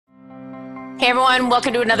Hey everyone,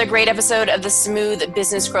 welcome to another great episode of the Smooth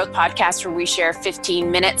Business Growth Podcast, where we share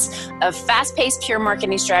 15 minutes of fast-paced, pure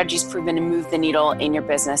marketing strategies proven to move the needle in your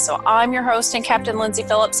business. So I'm your host and Captain Lindsay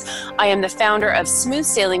Phillips. I am the founder of Smooth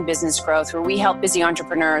Sailing Business Growth, where we help busy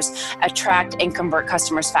entrepreneurs attract and convert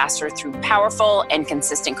customers faster through powerful and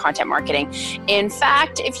consistent content marketing. In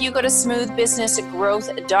fact, if you go to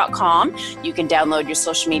smoothbusinessgrowth.com, you can download your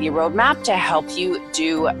social media roadmap to help you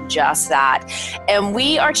do just that. And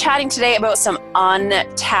we are chatting today about some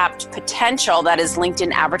untapped potential that is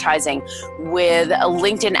LinkedIn advertising with a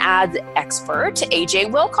LinkedIn ads expert,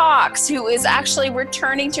 AJ Wilcox, who is actually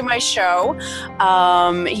returning to my show.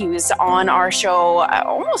 He was on our show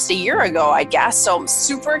almost a year ago, I guess. So I'm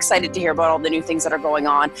super excited to hear about all the new things that are going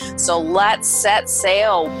on. So let's set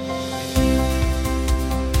sail.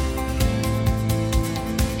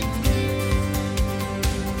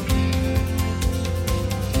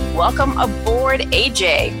 Welcome aboard,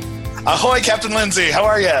 AJ. Ahoy, Captain Lindsay. How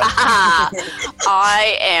are you?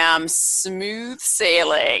 I am smooth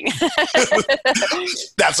sailing.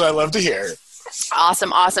 That's what I love to hear.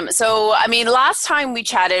 Awesome. So, last time we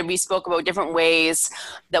chatted, we spoke about different ways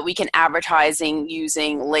that we can advertising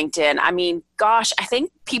using LinkedIn. I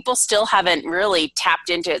think people still haven't really tapped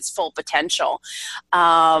into its full potential.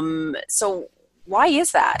 So why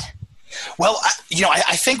is that? Well,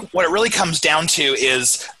 I think what it really comes down to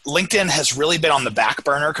is LinkedIn has really been on the back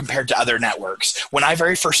burner compared to other networks. When I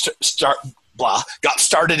very first got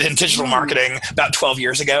started in digital marketing about 12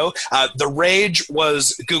 years ago, the rage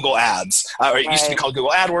was Google Ads. It used to be called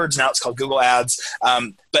Google AdWords. Now it's called Google Ads.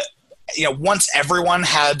 But once everyone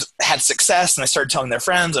had success and they started telling their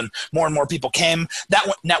friends and more people came, that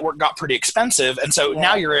network got pretty expensive. And so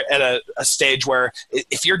now you're at a stage where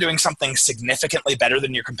if you're doing something significantly better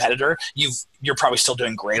than your competitor, you're probably still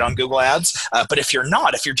doing great on Google Ads. But if you're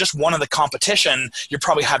not, if you're just one of the competition, you're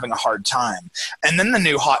probably having a hard time. And then the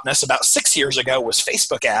new hotness about 6 years ago was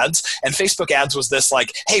Facebook ads. And Facebook ads was this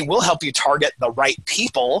like, hey, we'll help you target the right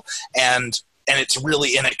people, and it's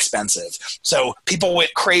really inexpensive. So people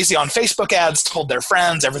went crazy on Facebook ads, told their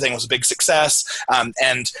friends, everything was a big success.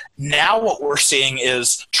 And now what we're seeing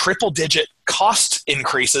is triple-digit cost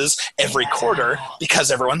increases every quarter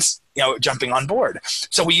because everyone's jumping on board.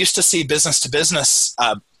 So we used to see business-to-business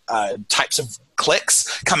types of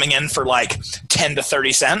clicks coming in for like 10 to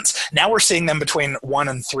 30 cents. Now we're seeing them between $1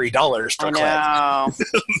 and $3 per click.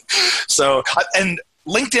 So, and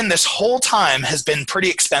LinkedIn this whole time has been pretty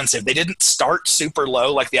expensive. They didn't start super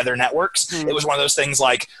low like the other networks. It was one of those things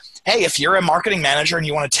like, hey, if you're a marketing manager and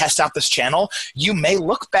you want to test out this channel, you may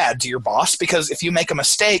look bad to your boss because if you make a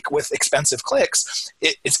mistake with expensive clicks,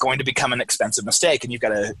 it's going to become an expensive mistake, and you've got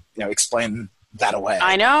to explain that away.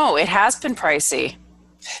 I know. It has been pricey.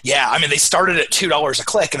 Yeah, they started at $2 a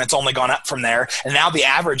click, and it's only gone up from there. And now the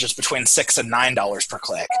average is between $6 and $9 per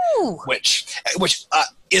click, which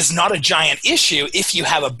is not a giant issue if you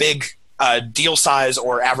have a big deal size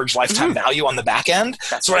or average lifetime value on the back end.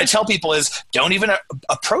 So what I tell people is don't even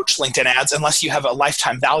approach LinkedIn ads unless you have a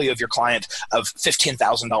lifetime value of your client of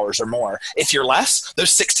 $15,000 or more. If you're less,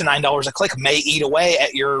 those $6 to $9 a click may eat away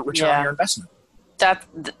at your return on your investment. That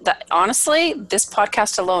honestly, this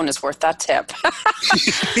podcast alone is worth that tip.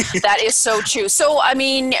 That is so true. So,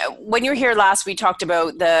 when you were here last, we talked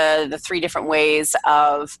about the three different ways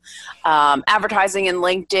of advertising in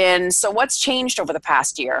LinkedIn. So what's changed over the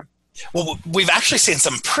past year? Well, we've actually seen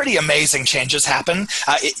some pretty amazing changes happen.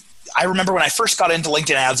 I remember when I first got into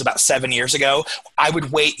LinkedIn ads about 7 years ago, I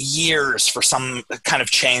would wait years for some kind of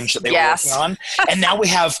change that they were working on. And now we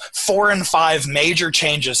have 4 and 5 major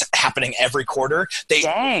changes happening every quarter.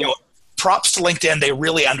 Props to LinkedIn. They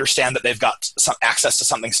really understand that they've got some access to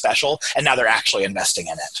something special, and now they're actually investing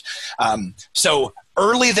in it. So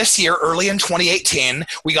early this year, early in 2018,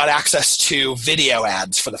 we got access to video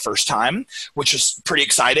ads for the first time, which is pretty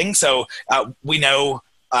exciting. So we know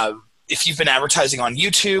if you've been advertising on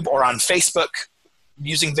YouTube or on Facebook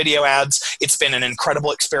using video ads, it's been an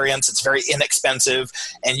incredible experience. It's very inexpensive,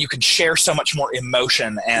 and you can share so much more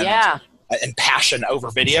emotion and passion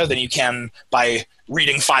over video than you can by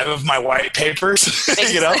reading 5 of my white papers.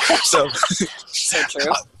 So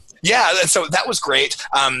true. So that was great.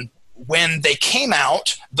 When they came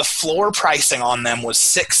out, the floor pricing on them was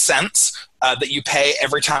 6 cents that you pay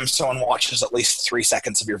every time someone watches at least 3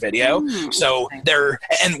 seconds of your video. So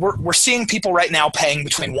we're seeing people right now paying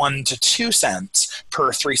between 1 to 2 cents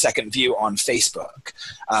per 3-second view on Facebook.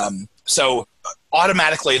 So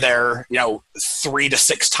automatically they're 3 to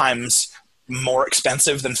 6 times more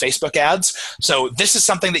expensive than Facebook ads. So this is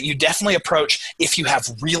something that you definitely approach if you have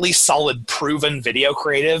really solid, proven video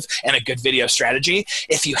creative and a good video strategy.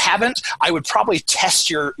 If you haven't, I would probably test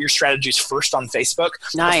your strategies first on Facebook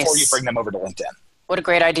before you bring them over to LinkedIn. What a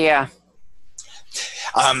great idea.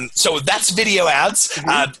 So that's video ads.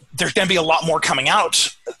 Mm-hmm. There's going to be a lot more coming out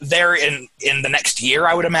there in the next year,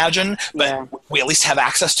 I would imagine, but we at least have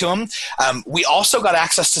access to them. We also got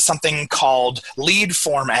access to something called lead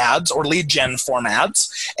form ads or lead gen form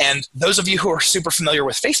ads. And those of you who are super familiar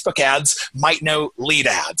with Facebook ads might know lead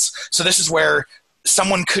ads. So this is where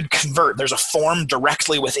someone could convert. There's a form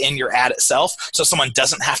directly within your ad itself, so someone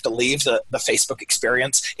doesn't have to leave the Facebook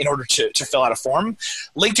experience in order to fill out a form.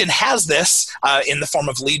 LinkedIn has this in the form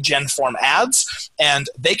of lead gen form ads,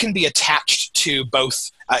 and they can be attached to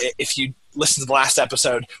both. If you listen to the last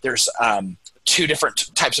episode, there's two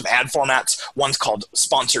different types of ad formats. One's called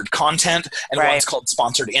sponsored content, and one's called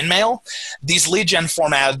sponsored in-mail. These lead gen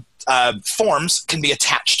form forms can be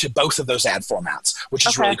attached to both of those ad formats, which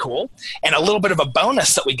is really cool. And a little bit of a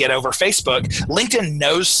bonus that we get over Facebook, LinkedIn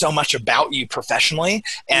knows so much about you professionally,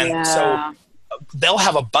 and so they'll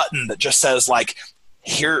have a button that just says like,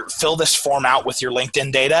 here, fill this form out with your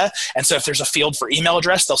LinkedIn data. And so if there's a field for email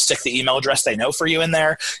address, they'll stick the email address they know for you in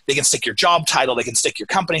there. They can stick your job title, they can stick your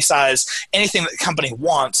company size, anything that the company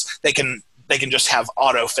wants, they can just have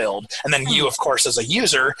auto-filled. And then you, of course, as a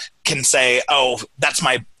user can say, oh, that's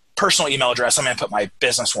my personal email address, I'm going to put my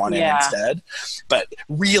business one in instead. But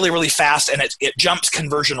really, really fast, and it jumps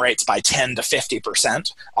conversion rates by 10 to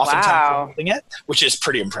 50% oftentimes it, which is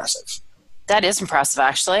pretty impressive. That is impressive,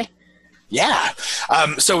 actually. Yeah.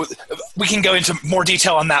 So we can go into more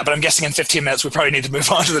detail on that, but I'm guessing in 15 minutes we probably need to move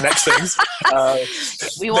on to the next things.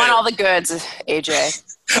 We want all the goods, AJ.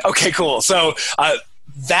 Okay, cool. So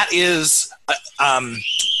that is,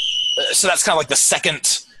 so that's kind of like the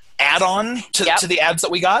second add-on to the ads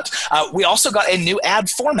that we got. We also got a new ad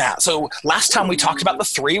format. So last time we talked about the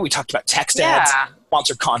three. We talked about text ads,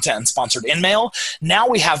 sponsored content, and sponsored in-mail. Now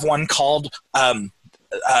we have one called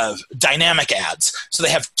dynamic ads. So they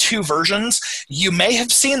have two versions. You may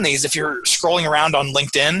have seen these if you're scrolling around on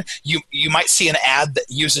LinkedIn. You might see an ad that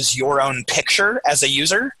uses your own picture as a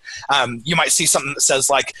user. You might see something that says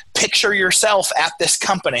like, picture yourself at this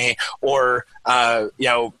company, or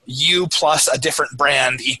you plus a different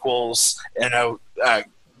brand equals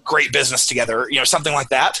great business together, something like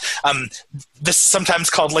that. This is sometimes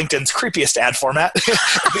called LinkedIn's creepiest ad format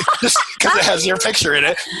just because it has your picture in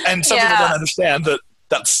it. And some people don't understand that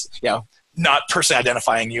that's, not personally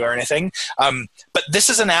identifying you or anything. But this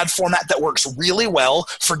is an ad format that works really well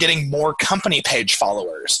for getting more company page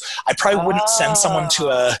followers. I probably wouldn't send someone to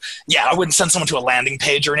a landing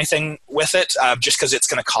page or anything with it, just because it's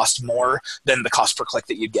going to cost more than the cost per click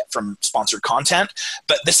that you'd get from sponsored content.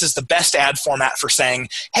 But this is the best ad format for saying,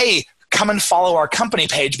 hey, come and follow our company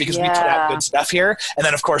page because we put out good stuff here. And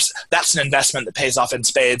then, of course, that's an investment that pays off in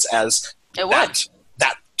spades as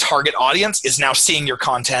that target audience is now seeing your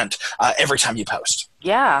content every time you post.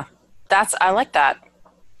 Yeah, I like that.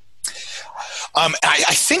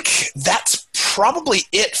 I think that's probably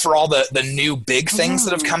it for all the new big things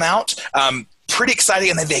that have come out. Pretty exciting,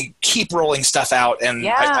 and then they keep rolling stuff out, and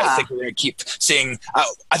I think we're going to keep seeing.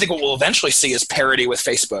 I think what we'll eventually see is parity with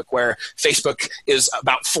Facebook, where Facebook is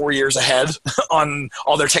about 4 years ahead on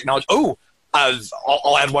all their technology. Oh,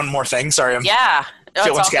 I'll add one more thing. Sorry, I'm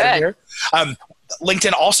feeling scattered here.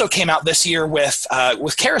 LinkedIn also came out this year with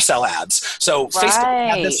carousel ads. So Facebook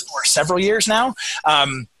had this for several years now.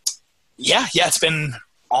 It's been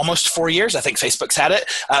almost 4 years. I think Facebook's had it.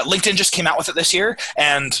 LinkedIn just came out with it this year,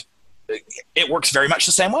 and it works very much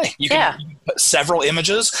the same way. You can put several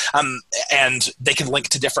images, and they can link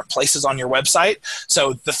to different places on your website.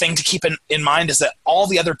 So the thing to keep in mind is that all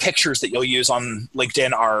the other pictures that you'll use on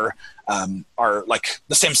LinkedIn are like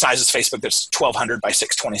the same size as Facebook. That's 1200 by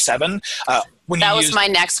 627. That was my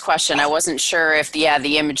next question. I wasn't sure if the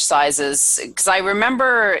image sizes, because I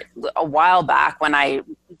remember a while back when I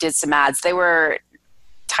did some ads, they were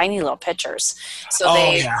tiny little pictures. So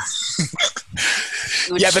can't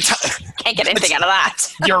get anything out of that.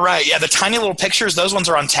 You're right. Yeah, the tiny little pictures, those ones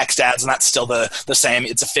are on text ads, and that's still the same.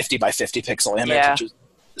 It's a 50 by 50 pixel image, which is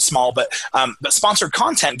small. But sponsored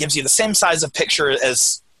content gives you the same size of picture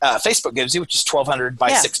as Facebook gives you, which is 1200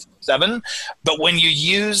 by 627. But when you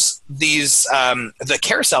use these the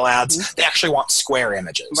carousel ads, they actually want square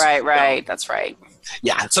images. Right. That's right.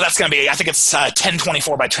 Yeah, so that's going to be, I think it's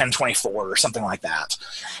 1024 by 1024 or something like that.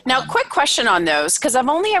 Now, quick question on those, because I've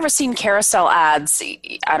only ever seen carousel ads.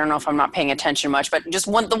 I don't know if I'm not paying attention much, but just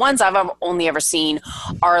the ones I've only ever seen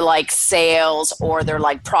are like sales or they're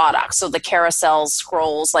like products. So the carousel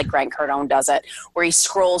scrolls like Grant Cardone does it, where he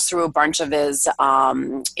scrolls through a bunch of his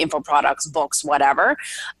info products, books, whatever.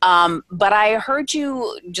 But I heard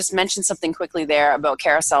you just mention something quickly there about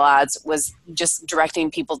carousel ads was just directing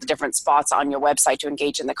people to different spots on your website to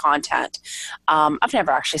engage in the content. I've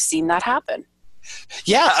never actually seen that happen.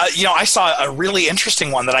 Yeah, I saw a really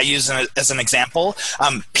interesting one that I use as an example.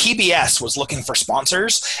 PBS was looking for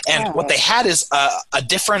sponsors, and what they had is a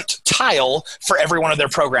different tile for every one of their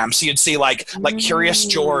programs. So you'd see like Curious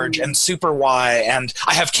George and Super Y, and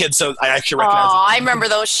I have kids, so I actually recognize them. I remember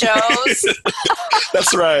those shows.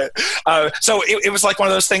 That's right. So it was like one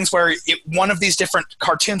of those things where one of these different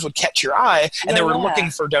cartoons would catch your eye, and they were looking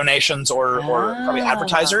for donations or probably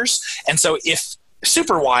advertisers. And so if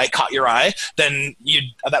Super Y caught your eye, then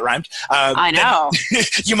that rhymed. I know.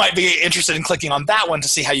 You might be interested in clicking on that one to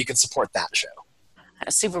see how you can support that show.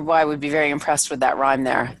 Super Y would be very impressed with that rhyme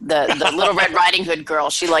there. The Little Red Riding Hood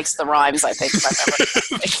girl, she likes the rhymes, I think.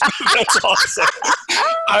 That's awesome.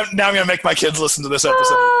 Now I'm going to make my kids listen to this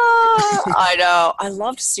episode. I know. I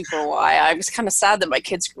loved Super Y. I was kind of sad that my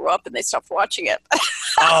kids grew up and they stopped watching it.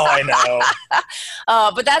 Oh, I know.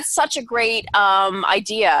 But that's such a great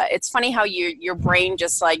idea. It's funny how your brain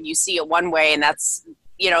just like you see it one way, and that's,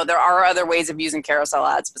 there are other ways of using carousel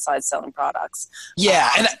ads besides selling products. Yeah,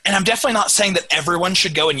 and I'm definitely not saying that everyone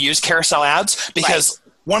should go and use carousel ads, because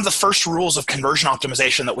one of the first rules of conversion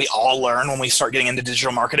optimization that we all learn when we start getting into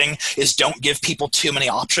digital marketing is don't give people too many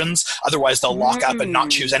options. Otherwise, they'll lock up and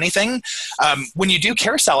not choose anything. When you do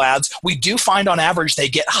carousel ads, we do find on average they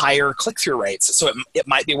get higher click-through rates. So it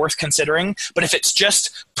might be worth considering. But if it's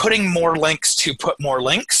just putting more links to put more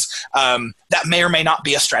links, that may or may not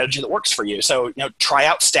be a strategy that works for you. So try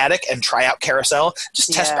out static and try out carousel.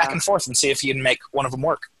 Just test back and forth and see if you can make one of them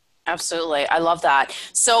work. Absolutely. I love that.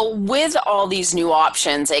 So with all these new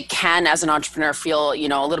options, it can, as an entrepreneur, feel, a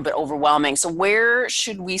little bit overwhelming. So where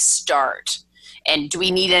should we start? And do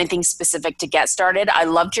we need anything specific to get started? I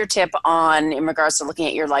loved your tip in regards to looking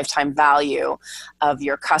at your lifetime value of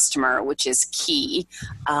your customer, which is key.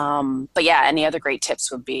 But yeah, any other great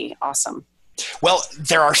tips would be awesome. Well,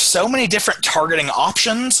 there are so many different targeting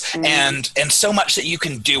options and so much that you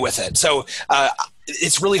can do with it. So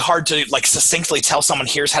it's really hard to succinctly tell someone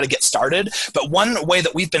here's how to get started. But one way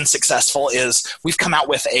that we've been successful is we've come out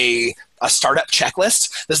with a startup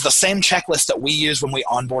checklist. This is the same checklist that we use when we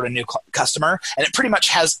onboard a new customer. And it pretty much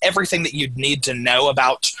has everything that you'd need to know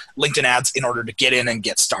about LinkedIn ads in order to get in and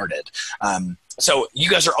get started. So you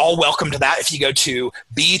guys are all welcome to that. If you go to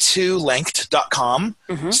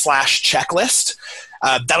b2linked.com/checklist,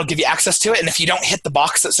 that'll give you access to it. And if you don't hit the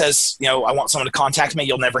box that says, I want someone to contact me,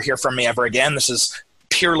 you'll never hear from me ever again. This is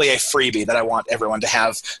purely a freebie that I want everyone to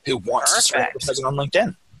have who wants to start advertising on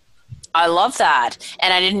LinkedIn. I love that.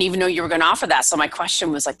 And I didn't even know you were going to offer that. So my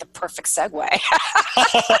question was like the perfect segue. I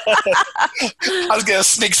was going to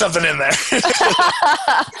sneak something in there.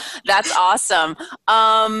 That's awesome.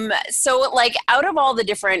 So out of all the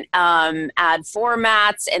different ad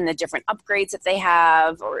formats and the different upgrades that they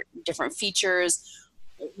have or different features,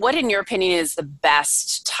 what in your opinion is the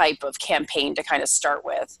best type of campaign to kind of start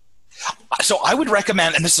with? So I would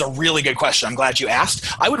recommend, and this is a really good question, I'm glad you asked,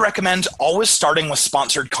 I would recommend always starting with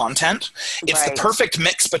sponsored content. It's the perfect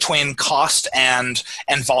mix between cost and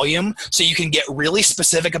volume, so you can get really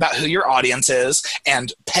specific about who your audience is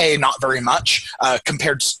and pay not very much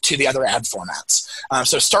compared to the other ad formats.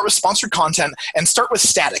 So start with sponsored content and start with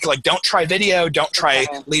static. Don't try video, don't try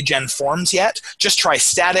lead gen forms yet. Just try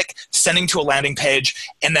static, sending to a landing page,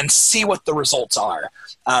 and then see what the results are.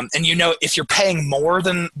 And if you're paying more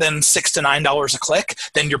than $6 to $9 a click,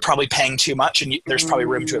 then you're probably paying too much, and there's probably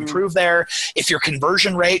room to improve there. If your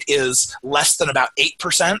conversion rate is less than about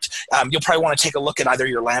 8%, you'll probably want to take a look at either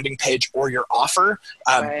your landing page or your offer,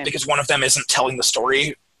 because one of them isn't telling the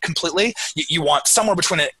story completely. You want somewhere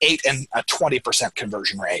between an 8 and a 20%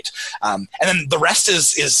 conversion rate. And then the rest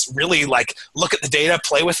is really look at the data,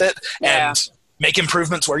 play with it, and make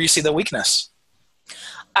improvements where you see the weakness.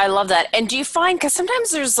 I love that. And do you find, because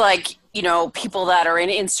sometimes there's people that are in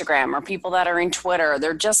Instagram or people that are in Twitter,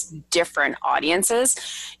 they're just different audiences.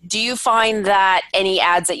 Do you find that any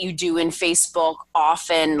ads that you do in Facebook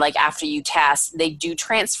often, after you test, they do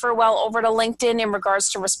transfer well over to LinkedIn in regards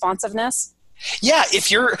to responsiveness? Yeah,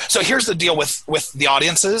 so here's the deal with the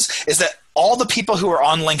audiences is that all the people who are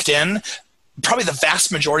on LinkedIn, probably the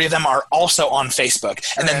vast majority of them are also on Facebook.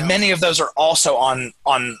 And then many of those are also on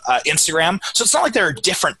Instagram. So it's not like they're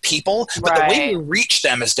different people, but the way we reach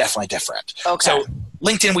them is definitely different. Okay. So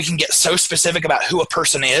LinkedIn, we can get so specific about who a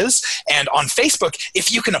person is. And on Facebook,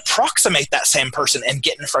 if you can approximate that same person and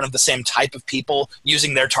get in front of the same type of people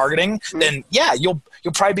using their targeting, then yeah, you'll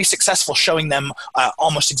probably be successful showing them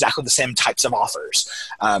almost exactly the same types of offers.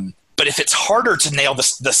 But if it's harder to nail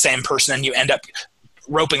the same person and you end up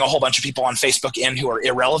roping a whole bunch of people on Facebook in who are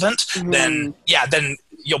irrelevant, then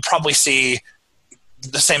you'll probably see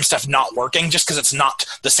the same stuff not working just because it's not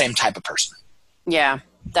the same type of person. Yeah,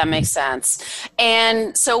 that makes sense.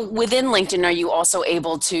 And so within LinkedIn, are you also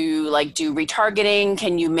able to like do retargeting?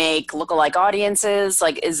 Can you make lookalike audiences?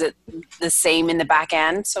 Like, is it the same in the back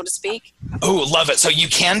end, so to speak? Oh, love it. So you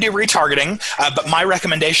can do retargeting, but my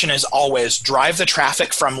recommendation is always drive the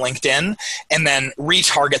traffic from LinkedIn and then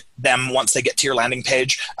retarget them once they get to your landing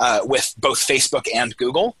page with both Facebook and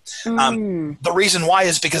Google. The reason why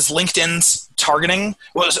is because LinkedIn's targeting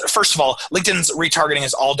was, first of all, LinkedIn's retargeting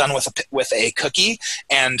is all done with a cookie,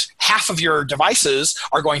 and half of your devices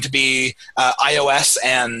are going to be iOS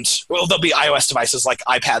they'll be iOS devices like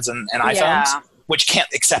iPads and iPhones, which can't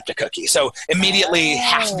accept a cookie. So immediately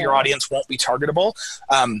half of your audience won't be targetable,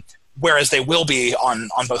 whereas they will be on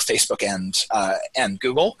both Facebook and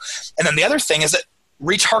Google. And then the other thing is that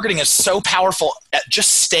retargeting is so powerful at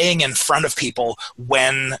just staying in front of people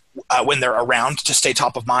when they're around to stay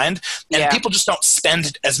top of mind. And people just don't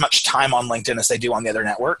spend as much time on LinkedIn as they do on the other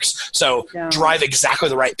networks. So drive exactly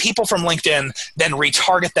the right people from LinkedIn, then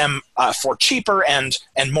retarget them for cheaper and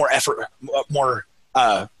more effort, more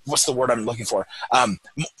what's the word I'm looking for?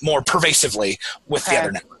 More pervasively with the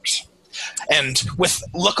other networks. And with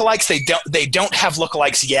lookalikes, they don't have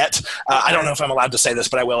lookalikes yet. I don't know if I'm allowed to say this,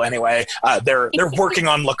 but I will anyway. They're working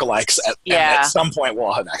on lookalikes, and at some point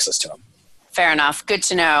we'll have access to them. Fair enough. Good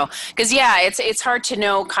to know. Because it's hard to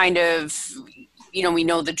know kind of, we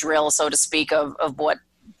know the drill, so to speak, of what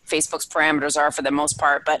Facebook's parameters are for the most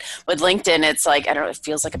part. But with LinkedIn, it's like, I don't know, it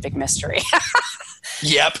feels like a big mystery.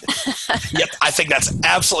 Yep. I think that's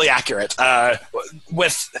absolutely accurate.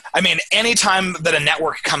 Anytime that a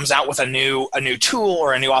network comes out with a new tool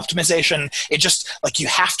or a new optimization, it just you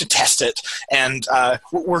have to test it. And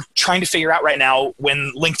we're trying to figure out right now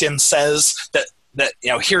when LinkedIn says that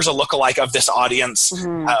here's a lookalike of this audience.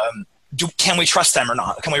 Can we trust them or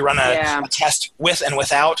not? Can we run a test with and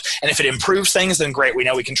without? And if it improves things, then great. We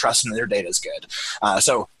know we can trust them and their data is good.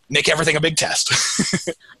 So make everything a big test.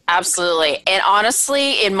 Absolutely. And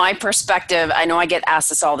honestly, in my perspective, I know I get asked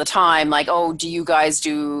this all the time, like, oh, do you guys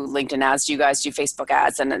do LinkedIn ads? Do you guys do Facebook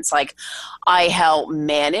ads? And it's like, I help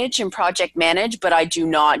manage and project manage, but I do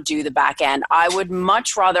not do the back end. I would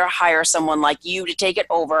much rather hire someone like you to take it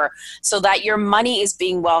over so that your money is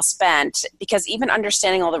being well spent, because even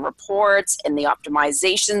understanding all the reports and the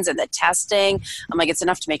optimizations and the testing, I'm like, it's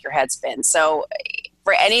enough to make your head spin. So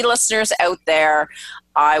for any listeners out there,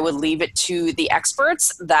 I would leave it to the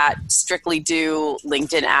experts that strictly do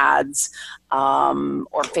LinkedIn ads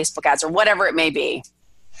or Facebook ads or whatever it may be.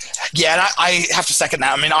 Yeah, and I have to second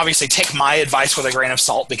that. I mean, obviously, take my advice with a grain of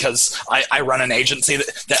salt because I run an agency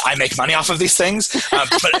that I make money off of these things.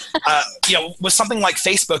 But with something like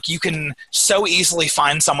Facebook, you can so easily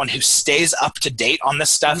find someone who stays up to date on this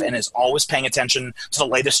stuff and is always paying attention to the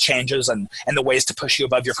latest changes and the ways to push you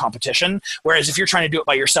above your competition. Whereas if you're trying to do it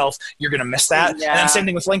by yourself, you're going to miss that. Yeah. And then same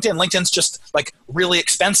thing with LinkedIn. LinkedIn's just really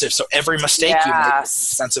expensive. So every mistake you make is an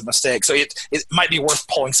expensive mistake. So it might be worth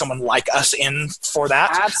pulling someone like us in for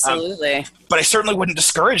that. Absolutely. But I certainly wouldn't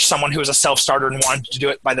discourage someone who is a self-starter and wanted to do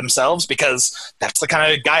it by themselves, because that's the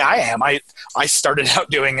kind of guy I am. I started out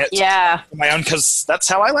doing it on my own because that's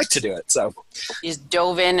how I like to do it. So you just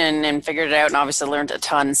dove in and figured it out, and obviously learned a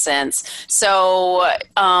ton since. So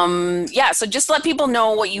so just let people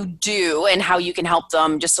know what you do and how you can help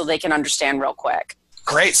them, just so they can understand real quick.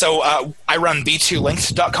 Great. So I run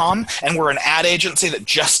b2linked.com, and we're an ad agency that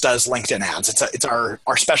just does LinkedIn ads. It's our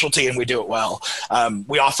specialty, and we do it well.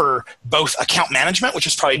 We offer both account management, which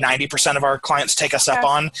is probably 90% of our clients take us up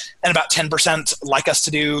on, and about 10% like us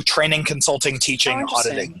to do training, consulting, teaching,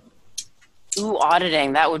 auditing. Ooh,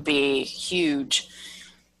 auditing. That would be huge.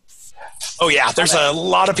 Oh yeah, there's a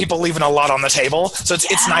lot of people leaving a lot on the table. So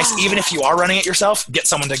it's nice, even if you are running it yourself, get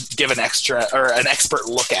someone to give an expert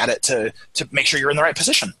look at it to make sure you're in the right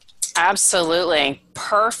position. Absolutely.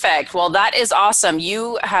 Perfect. Well, that is awesome.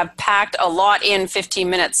 You have packed a lot in 15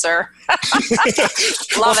 minutes, sir.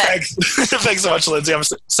 Love it. Thanks so much, Lindsay. I'm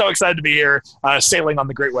so excited to be here sailing on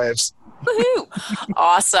the great waves. Woohoo!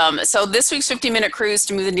 Awesome. So this week's 50-minute cruise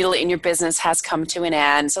to move the needle in your business has come to an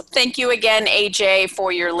end. So thank you again, AJ,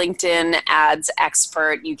 for your LinkedIn ads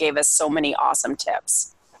expert. You gave us so many awesome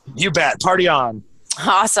tips. You bet. Party on.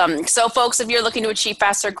 Awesome. So folks, if you're looking to achieve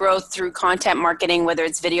faster growth through content marketing, whether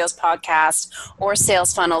it's videos, podcasts, or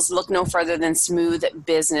sales funnels, look no further than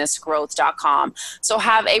smoothbusinessgrowth.com. So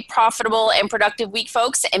have a profitable and productive week,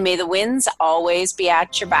 folks, and may the wins always be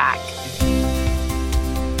at your back.